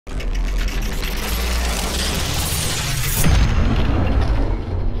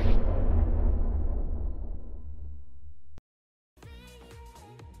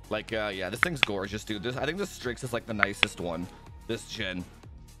Like, yeah, this thing's gorgeous, dude. I think the Strix is like the nicest one this gen,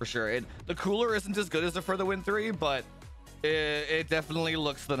 for sure. The cooler isn't as good as the For the Win 3, but it definitely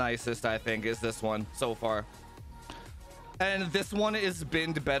looks the nicest, I think, is this one so far. And this one is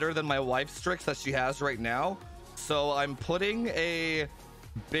binned better than my wife's Strix that she has right now. So I'm putting a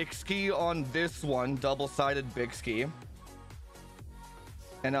Bykski on this one, double-sided Bykski.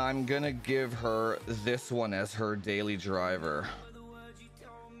 And I'm gonna give her this one as her daily driver,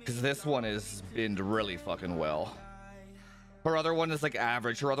 because this one is binned really fucking well. Her other one is like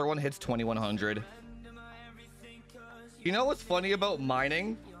average. Her other one hits 2100. You know what's funny about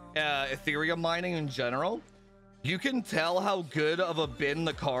mining, Ethereum mining in general? You can tell how good of a bin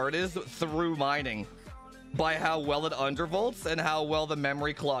the card is through mining by how well it undervolts and how well the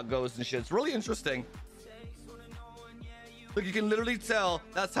memory clock goes and shit. It's really interesting. Look, you can literally tell.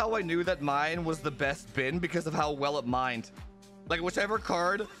 That's how I knew that mine was the best bin, because of how well it mined. Like, whichever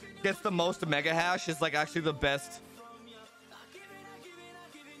card gets the most mega hash is like actually the best.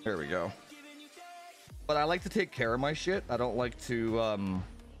 There we go. But I like to take care of my shit. I don't like to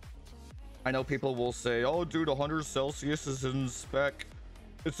I know people will say, oh dude, 100 Celsius is in spec.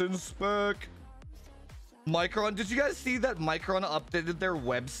 It's in spec. Micron, did you guys see that Micron updated their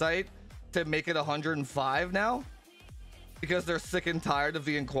website to make it 105 now? Because they're sick and tired of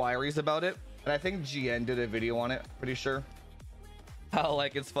the inquiries about it. And I think GN did a video on it, pretty sure. How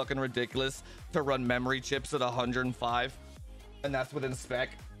like it's fucking ridiculous to run memory chips at 105. And that's within spec.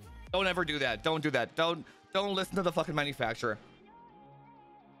 Don't ever do that. Don't do that. Don't listen to the fucking manufacturer.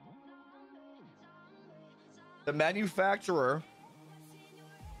 The manufacturer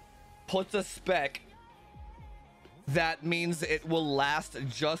puts a spec that means it will last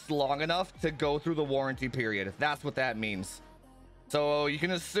just long enough to go through the warranty period. That's what that means. So you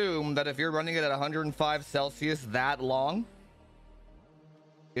can assume that if you're running it at 105 Celsius that long,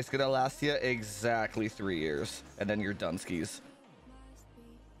 it's gonna last you exactly 3 years, and then you're done skis.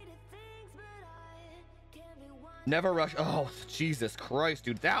 Never rush. Oh, Jesus Christ,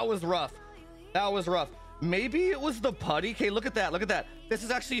 dude. That was rough. That was rough. Maybe it was the putty. Okay, look at that. Look at that. This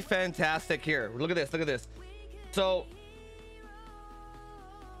is actually fantastic here. Look at this. Look at this. So,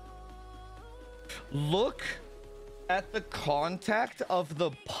 look at the contact of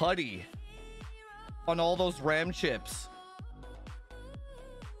the putty on all those RAM chips.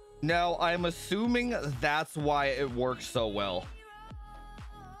 Now, I'm assuming that's why it works so well.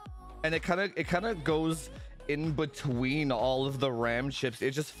 And it kind of goes in between all of the RAM chips.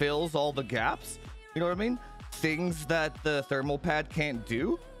 It just fills all the gaps. You know what I mean? Things that the thermal pad can't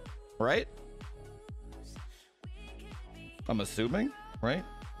do, right? I'm assuming, right?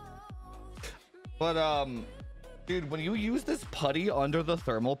 But dude, when you use this putty under the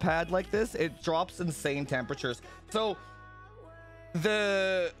thermal pad like this, it drops insane temperatures. So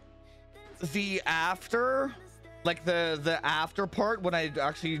the after, like the after part, when I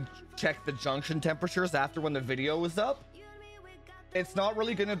actually checked the junction temperatures after when the video was up, it's not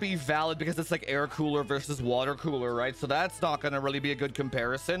really going to be valid because it's like air cooler versus water cooler, right? So that's not going to really be a good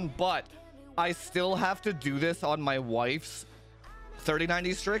comparison, but I still have to do this on my wife's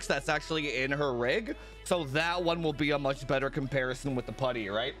 3090 Strix that's actually in her rig, so that one will be a much better comparison with the putty,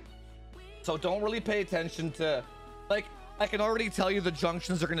 right? So don't really pay attention to, like, I can already tell you the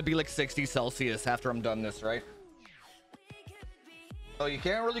junctions are going to be like 60 Celsius after I'm done this, right? So you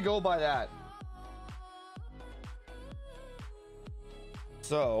can't really go by that.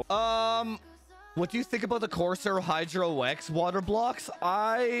 So, what do you think about the Corsair Hydro X water blocks?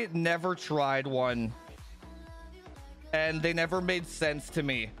 I never tried one, and they never made sense to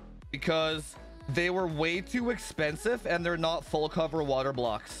me because they were way too expensive and they're not full cover water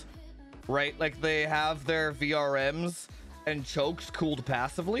blocks, right? Like they have their VRMs and chokes cooled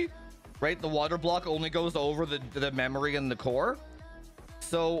passively, right? The water block only goes over the memory and the core.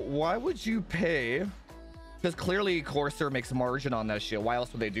 So why would you pay? Because clearly Corsair makes margin on that shit. Why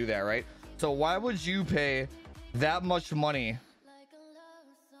else would they do that, right? So why would you pay that much money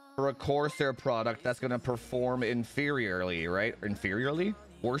for a Corsair product that's going to perform inferiorly, right? Inferiorly?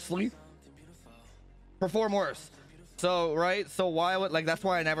 Worsely? Perform worse. So, right? So why would, like, that's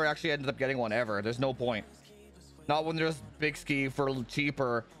why I never actually ended up getting one ever. There's no point. Not when there's Bykski for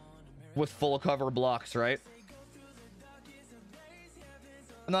cheaper with full cover blocks, right?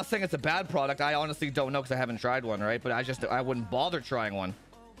 I'm not saying it's a bad product. I honestly don't know because I haven't tried one, right? But I wouldn't bother trying one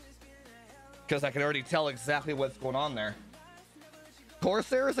because I can already tell exactly what's going on there.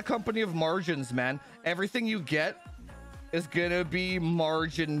 Corsair is a company of margins, man. Everything you get is gonna be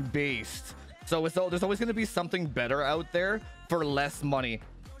margin based. So there's always gonna be something better out there for less money.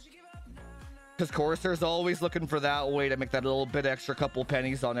 Because Corsair's always looking for that way to make that little bit extra couple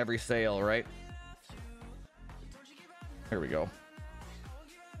pennies on every sale, right? Here we go.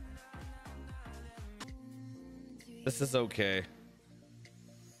 This is okay.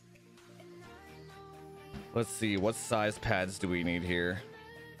 Let's see, what size pads do we need here?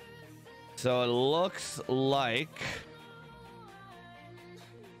 So it looks like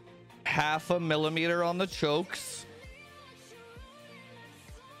 0.5 millimeter on the chokes.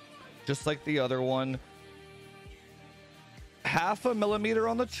 Just like the other one. 0.5 millimeter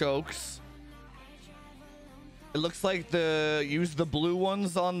on the chokes. It looks like use the blue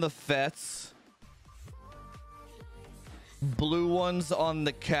ones on the fets. Blue ones on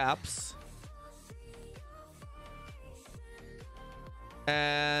the caps.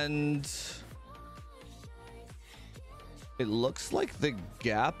 And it looks like the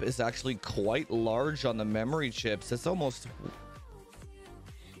gap is actually quite large on the memory chips. It's almost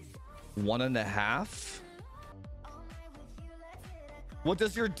 1.5. What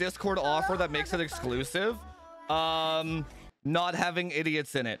does your Discord offer that makes it exclusive? Not having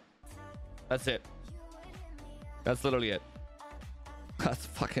idiots in it. That's it. That's literally it.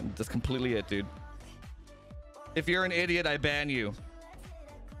 That's completely it, dude. If you're an idiot, I ban you.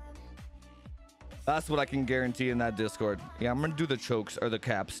 That's what I can guarantee in that Discord. Yeah, I'm gonna do the chokes or the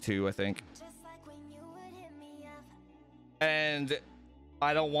caps too, I think. And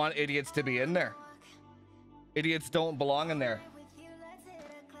I don't want idiots to be in there. Idiots don't belong in there.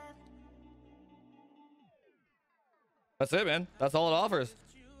 That's it, man. That's all it offers.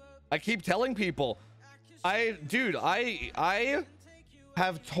 I keep telling people. Dude, I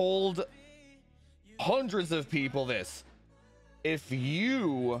have told hundreds of people this. If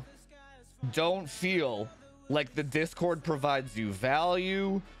you don't feel like the Discord provides you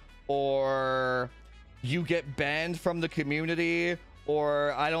value, or you get banned from the community,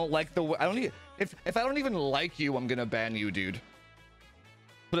 or I don't like the way, if I don't even like you, I'm gonna ban you, dude.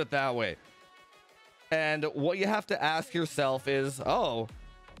 Put it that way. And what you have to ask yourself is, oh,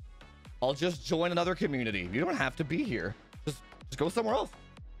 I'll just join another community. You don't have to be here. Just go somewhere else.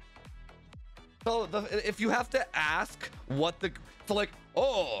 So if you have to ask what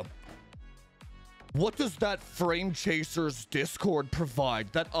oh, what does that Frame Chasers Discord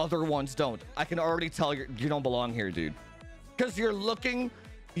provide that other ones don't? I can already tell you don't belong here, dude. Because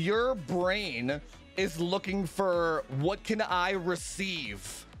your brain is looking for, what can I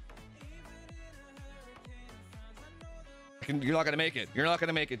receive? You're not gonna make it. You're not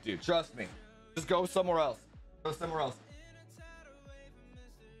gonna make it, dude. Trust me. Just go somewhere else. Go somewhere else.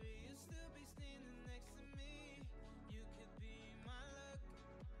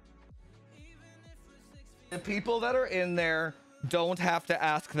 The people that are in there don't have to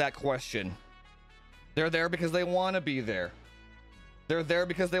ask that question. They're there because they want to be there. They're there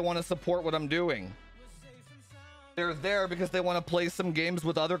because they want to support what I'm doing. They're there because they want to play some games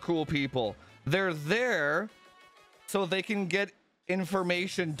with other cool people. They're there so they can get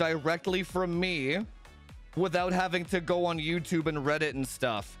information directly from me without having to go on YouTube and Reddit and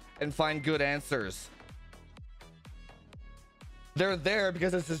stuff and find good answers. They're there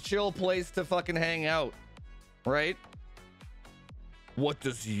because it's a chill place to fucking hang out, right? What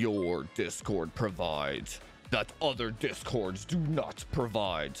does your Discord provide that other Discords do not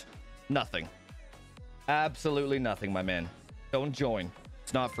provide? Nothing. Absolutely nothing, my man. Don't join.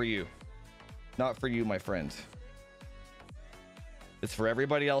 It's not for you. Not for you, my friend. It's for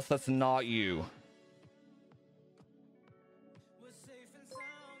everybody else that's not you.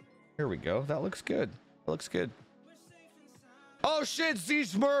 Here we go. That looks good. That looks good. Oh shit,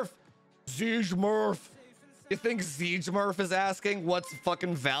 Zegemurf! Zegemurf! You think Zegemurf is asking what's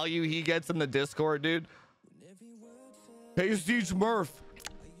fucking value he gets in the Discord, dude? Hey, Zegemurf!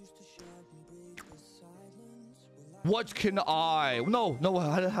 What can I... No,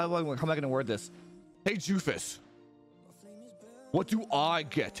 how am I gonna word this? Hey, Jufus. What do I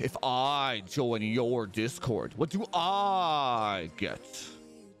get if I join your Discord? What do I get?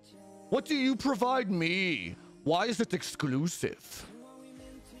 What do you provide me? Why is it exclusive?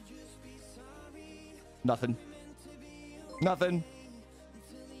 Nothing. Nothing.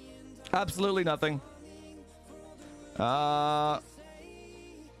 Absolutely nothing. Let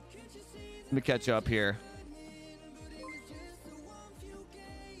me catch up here.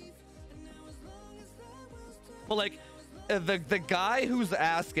 Well, like, the guy who's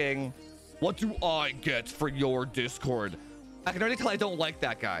asking, what do I get for your Discord? I can already tell I don't like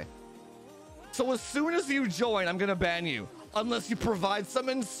that guy. So as soon as you join, I'm gonna ban you. Unless you provide some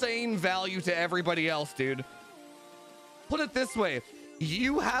insane value to everybody else, dude. Put it this way.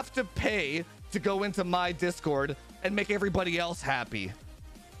 You have to pay to go into my Discord and make everybody else happy.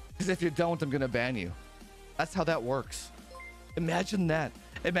 Because if you don't, I'm gonna ban you. That's how that works. Imagine that.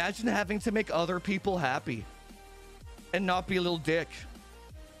 Imagine having to make other people happy and not be a little dick.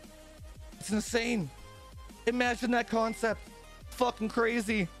 It's insane. Imagine that concept. Fucking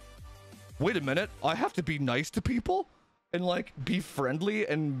crazy. Wait a minute. I have to be nice to people and like be friendly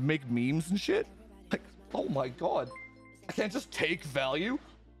and make memes and shit. Like, oh my god. I can't just take value.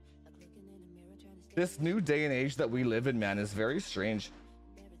 This new day and age that we live in, man, is very strange.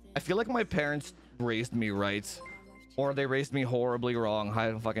 I feel like my parents raised me right, or they raised me horribly wrong. I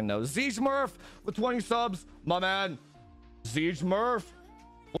don't fucking know. Zeej Murph with 20 subs, my man. Zeej Murph.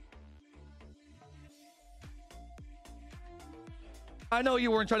 I know you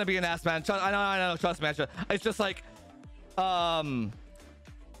weren't trying to be an ass, man. I know. Trust me. It's just like,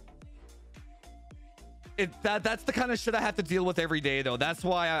 that's the kind of shit I have to deal with every day, though. That's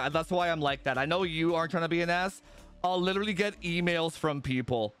why I'm like that. I know you aren't trying to be an ass. I'll literally get emails from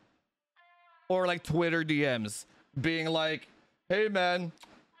people or like Twitter DMs being like, hey man,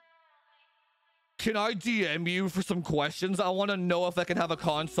 can I DM you for some questions? I want to know if I can have a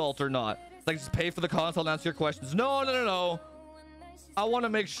consult or not. It's like, just pay for the consult and answer your questions. No. I want to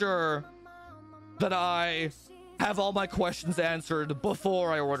make sure that I have all my questions answered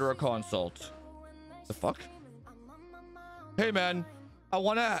before I order a consult. The fuck? Hey man, I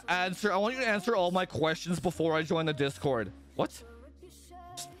want you to answer all my questions before I join the Discord. What?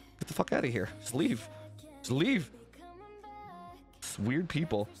 Just get the fuck out of here. Just leave. Just leave. It's weird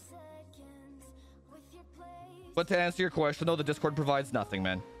people. But to answer your question, though, the Discord provides nothing,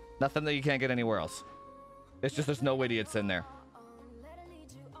 man. Nothing that you can't get anywhere else. It's just there's no idiots in there.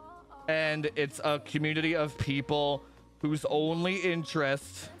 And it's a community of people whose only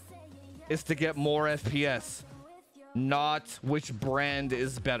interest is to get more FPS. Not which brand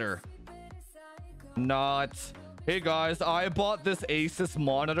is better. Not, hey guys, I bought this Asus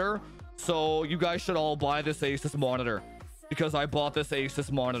monitor, so you guys should all buy this Asus monitor because I bought this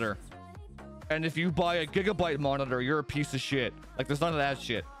Asus monitor. And if you buy a gigabyte monitor, you're a piece of shit. Like, there's none of that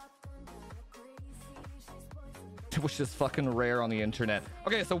shit. Which is fucking rare on the internet.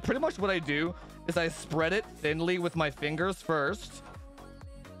 Okay, so pretty much what I do is I spread it thinly with my fingers first.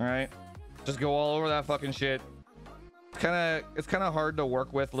 All right, just go all over that fucking shit. It's kind of hard to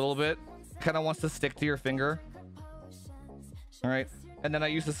work with a little bit. Kind of wants to stick to your finger. All right, and then I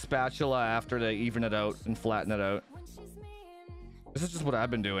use a spatula after to even it out and flatten it out. This is just what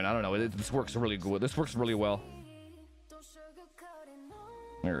I've been doing. I don't know. This works really good. This works really well.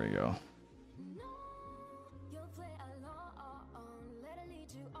 There we go.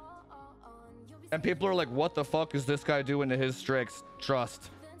 And people are like, what the fuck is this guy doing to his STRIX? Trust.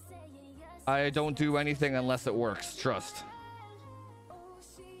 I don't do anything unless it works. Trust.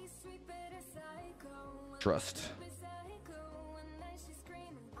 Trust.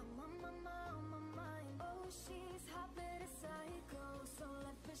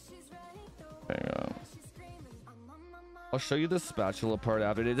 Hang on. I'll show you the spatula part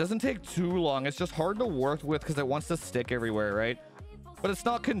after. It doesn't take too long. It's just hard to work with because it wants to stick everywhere, right? But it's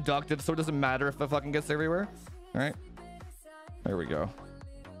not conductive, so it doesn't matter if it fucking gets everywhere. All right. There we go.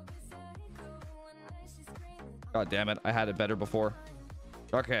 God damn it. I had it better before.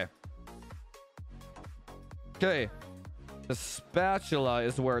 Okay. Okay. The spatula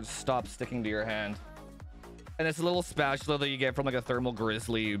is where it stops sticking to your hand. And it's a little spatula that you get from like a Thermal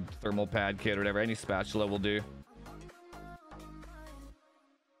Grizzly, Thermal Pad kit, or whatever. Any spatula will do.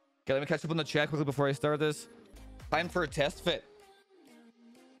 Okay, let me catch up on the chat quickly before I start this. Time for a test fit.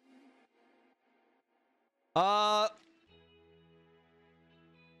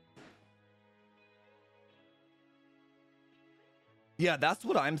 Yeah, that's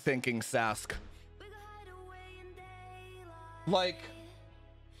what I'm thinking, Sask. Like,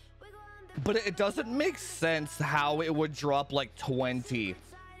 but it doesn't make sense how it would drop like 20.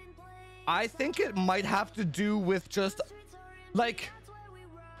 I think it might have to do with just like,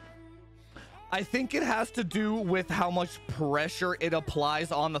 I think it has to do with how much pressure it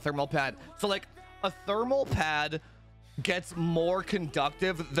applies on the thermal pad. So like a thermal pad gets more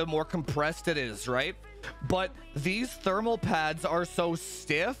conductive the more compressed it is, right? But these thermal pads are so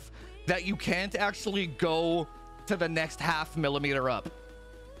stiff that you can't actually go to the next 0.5 millimeter up.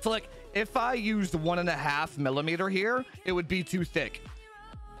 So like if I used 1.5 millimeter here, it would be too thick.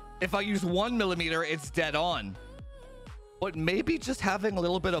 If I use 1 millimeter, it's dead on. But maybe just having a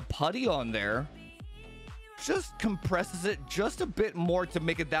little bit of putty on there just compresses it just a bit more to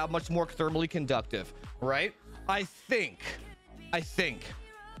make it that much more thermally conductive, right? I think.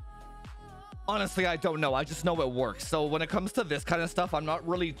 Honestly, I don't know. I just know it works. So when it comes to this kind of stuff, I'm not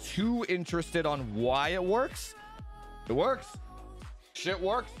really too interested on why it works. It works. Shit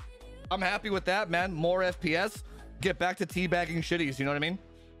works. I'm happy with that, man. More FPS. Get back to teabagging shitties, you know what I mean?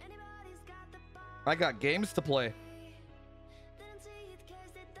 I got games to play.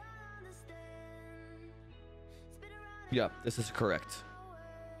 Yeah, this is correct.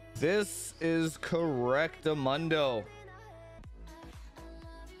 This is correctamundo.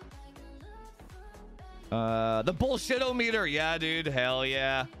 The bullshit-o-meter. Yeah, dude. Hell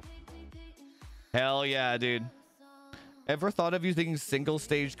yeah. Hell yeah, dude. Ever thought of using single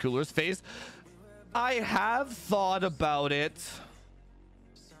stage coolers phase? I have thought about it,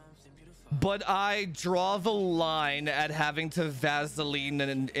 but I draw the line at having to Vaseline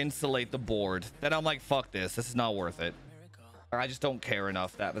and insulate the board. Then I'm like, fuck this. This is not worth it. Or I just don't care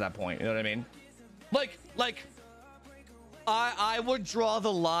enough at that point. You know what I mean? Like, I would draw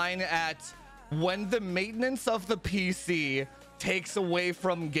the line at when the maintenance of the PC takes away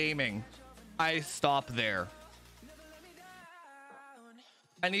from gaming. I stop there.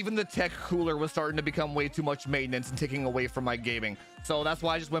 And even the tech cooler was starting to become way too much maintenance and taking away from my gaming. So that's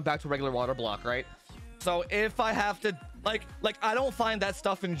why I just went back to regular WATERBLOCK, right? So if I have to, like I don't find that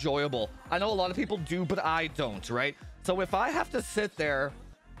stuff enjoyable. I know a lot of people do, but I don't, right? So if I have to sit there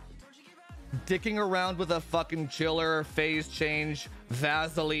dicking around with a fucking chiller, phase change,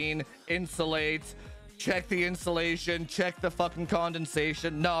 Vaseline, insulate, check the insulation, check the fucking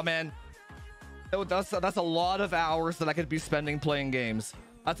condensation. No, man. That's a lot of hours that I could be spending playing games.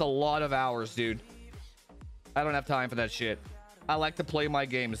 That's a lot of hours, dude. I don't have time for that shit. I like to play my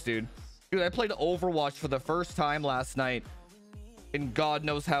games, dude. Dude, I played Overwatch for the first time last night in God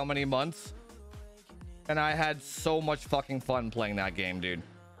knows how many months. And I had so much fucking fun playing that game, dude.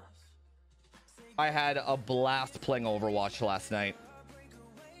 I had a blast playing Overwatch last night.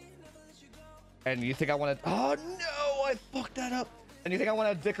 And you think I want to... Oh, no! I fucked that up. And you think I want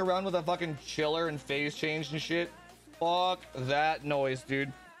to dick around with a fucking chiller and phase change and shit? Fuck that noise,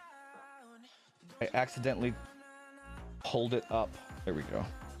 dude. I accidentally pulled it up. There we go.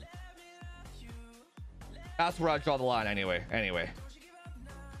 That's where I draw the line anyway.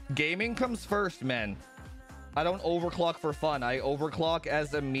 Gaming comes first, man. I don't overclock for fun. I overclock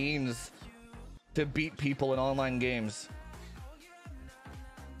as a means to beat people in online games.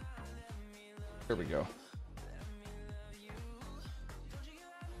 Here we go.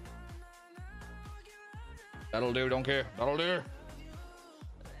 That'll do, don't care. That'll do.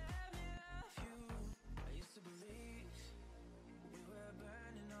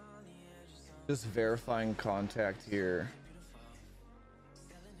 Just verifying contact here.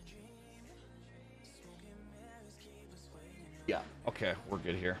 Yeah, okay, we're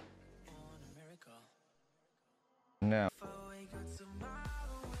good here. Now.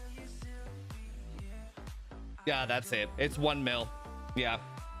 Yeah, that's it. It's 1 mil. Yeah.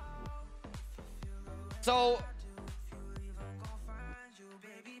 So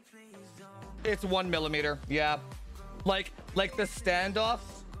it's 1 millimeter. Yeah. Like the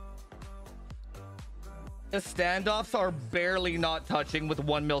standoffs are barely not touching with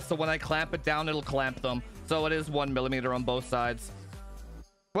 1 mil. So when I clamp it down, it'll clamp them. So it is 1 millimeter on both sides.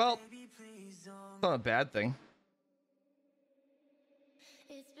 Well, it's not a bad thing.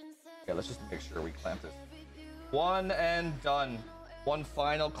 Yeah, let's just make sure we clamp this. One and done. One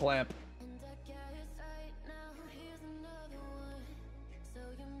final clamp.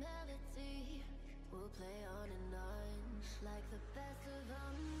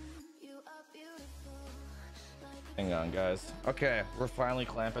 Hang on, guys. Okay, we're finally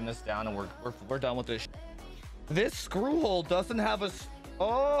clamping this down, and we're done with this. This screw hole doesn't have a.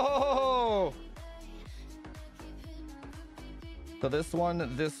 Oh. So this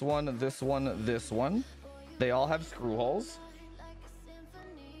one, this one, this one, this one. They all have screw holes.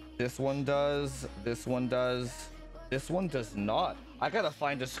 This one does. This one does. This one does not. I gotta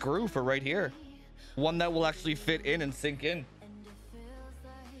find a screw for right here. One that will actually fit in and sink in.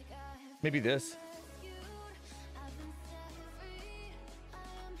 Maybe this.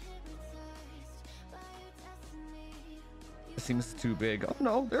 It seems too big. Oh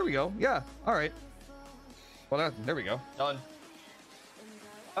no, there we go. Yeah, all right. Well, there we go. Done.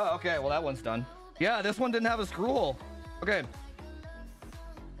 Oh, okay. Well, that one's done. Yeah, this one didn't have a screw hole. Okay.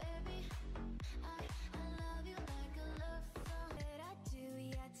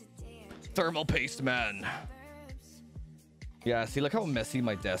 Thermal paste man. Yeah, see, look how messy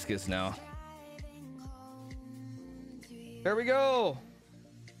my desk is now. There we go.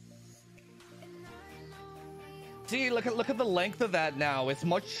 See, look at the length of that now. It's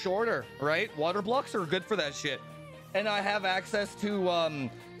much shorter, right? WATERBLOCKs are good for that shit. And I have access to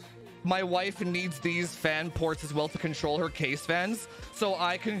my wife needs these fan ports as well to control her case fans. So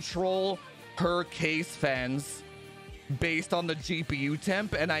I control her case fans based on the GPU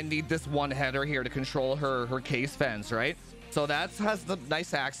temp, and I need this one header here to control her case fans, right? So that has the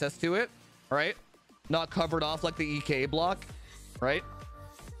nice access to it, right? Not covered off like the EK block, right?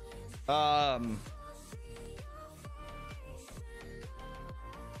 And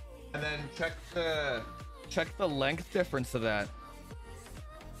then check the length difference of that.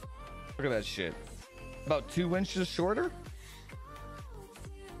 Look at that shit. About 2 inches shorter?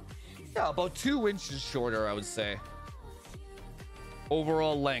 Yeah, about 2 inches shorter, I would say.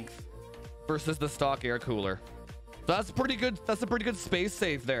 Overall length versus the stock air cooler. So that's pretty good. That's a pretty good space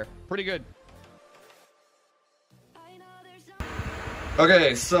save there. Pretty good.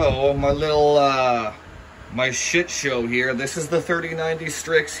 Okay, so my little my shit show here. This is the 3090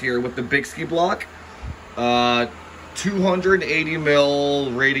 STRIX here with the Bykski block. 280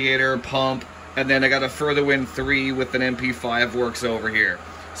 mil radiator pump, and then I got a Further Wind 3 with an MP5 works over here.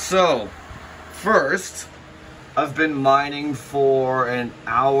 So first, I've been mining for an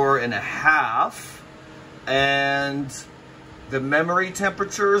hour and a half, and the memory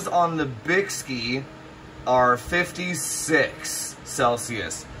temperatures on the Bykski are 56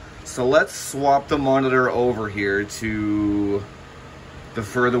 Celsius. So let's swap the monitor over here to the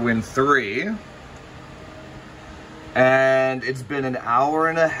Further Wind 3. And it's been an hour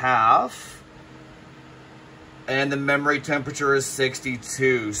and a half, and the memory temperature is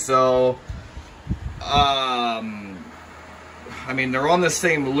 62. So, I mean, they're on the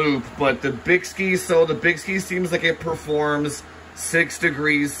same loop, but the Bykski seems like it performs 6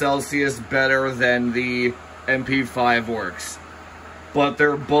 degrees Celsius better than the MP5 works. But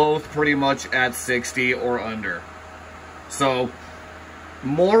they're both pretty much at 60 or under. So,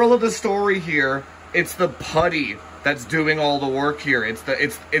 moral of the story here, it's the putty that's doing all the work here. It's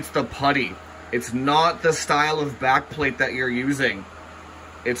the putty. It's not the style of backplate that you're using.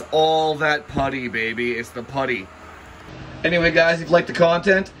 It's all that putty, baby. It's the putty. Anyway, guys, if you like the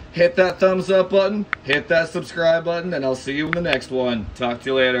content, hit that thumbs up button, hit that subscribe button, and I'll see you in the next one. Talk to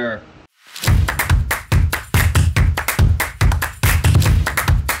you later.